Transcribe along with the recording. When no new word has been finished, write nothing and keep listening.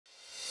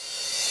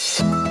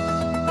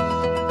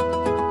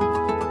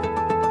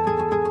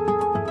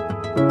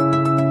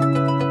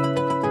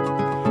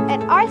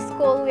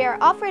we are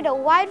offered a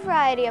wide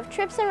variety of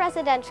trips and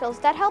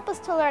residentials that help us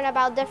to learn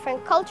about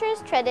different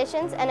cultures,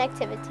 traditions, and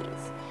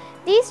activities.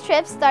 These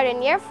trips start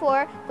in Year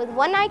 4 with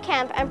one-night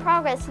camp and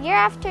progress year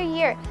after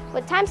year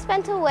with time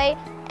spent away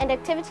and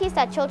activities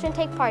that children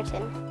take part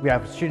in. We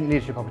have student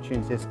leadership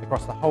opportunities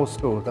across the whole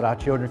school that our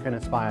children can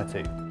aspire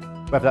to,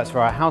 whether that's for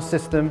our house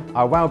system,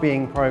 our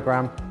wellbeing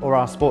programme or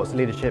our sports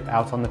leadership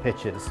out on the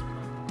pitches.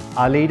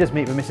 Our leaders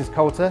meet with Mrs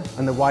Coulter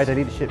and the wider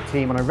leadership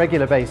team on a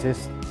regular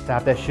basis to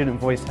have their student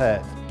voice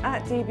heard.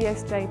 At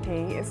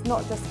DBSJP, it's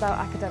not just about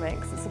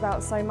academics, it's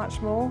about so much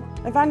more.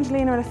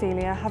 Evangelina and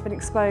Ophelia have been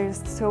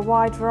exposed to a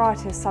wide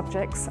variety of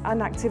subjects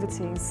and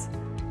activities,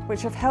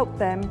 which have helped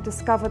them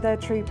discover their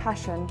true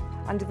passion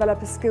and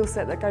develop a skill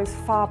set that goes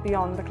far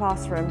beyond the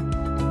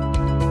classroom.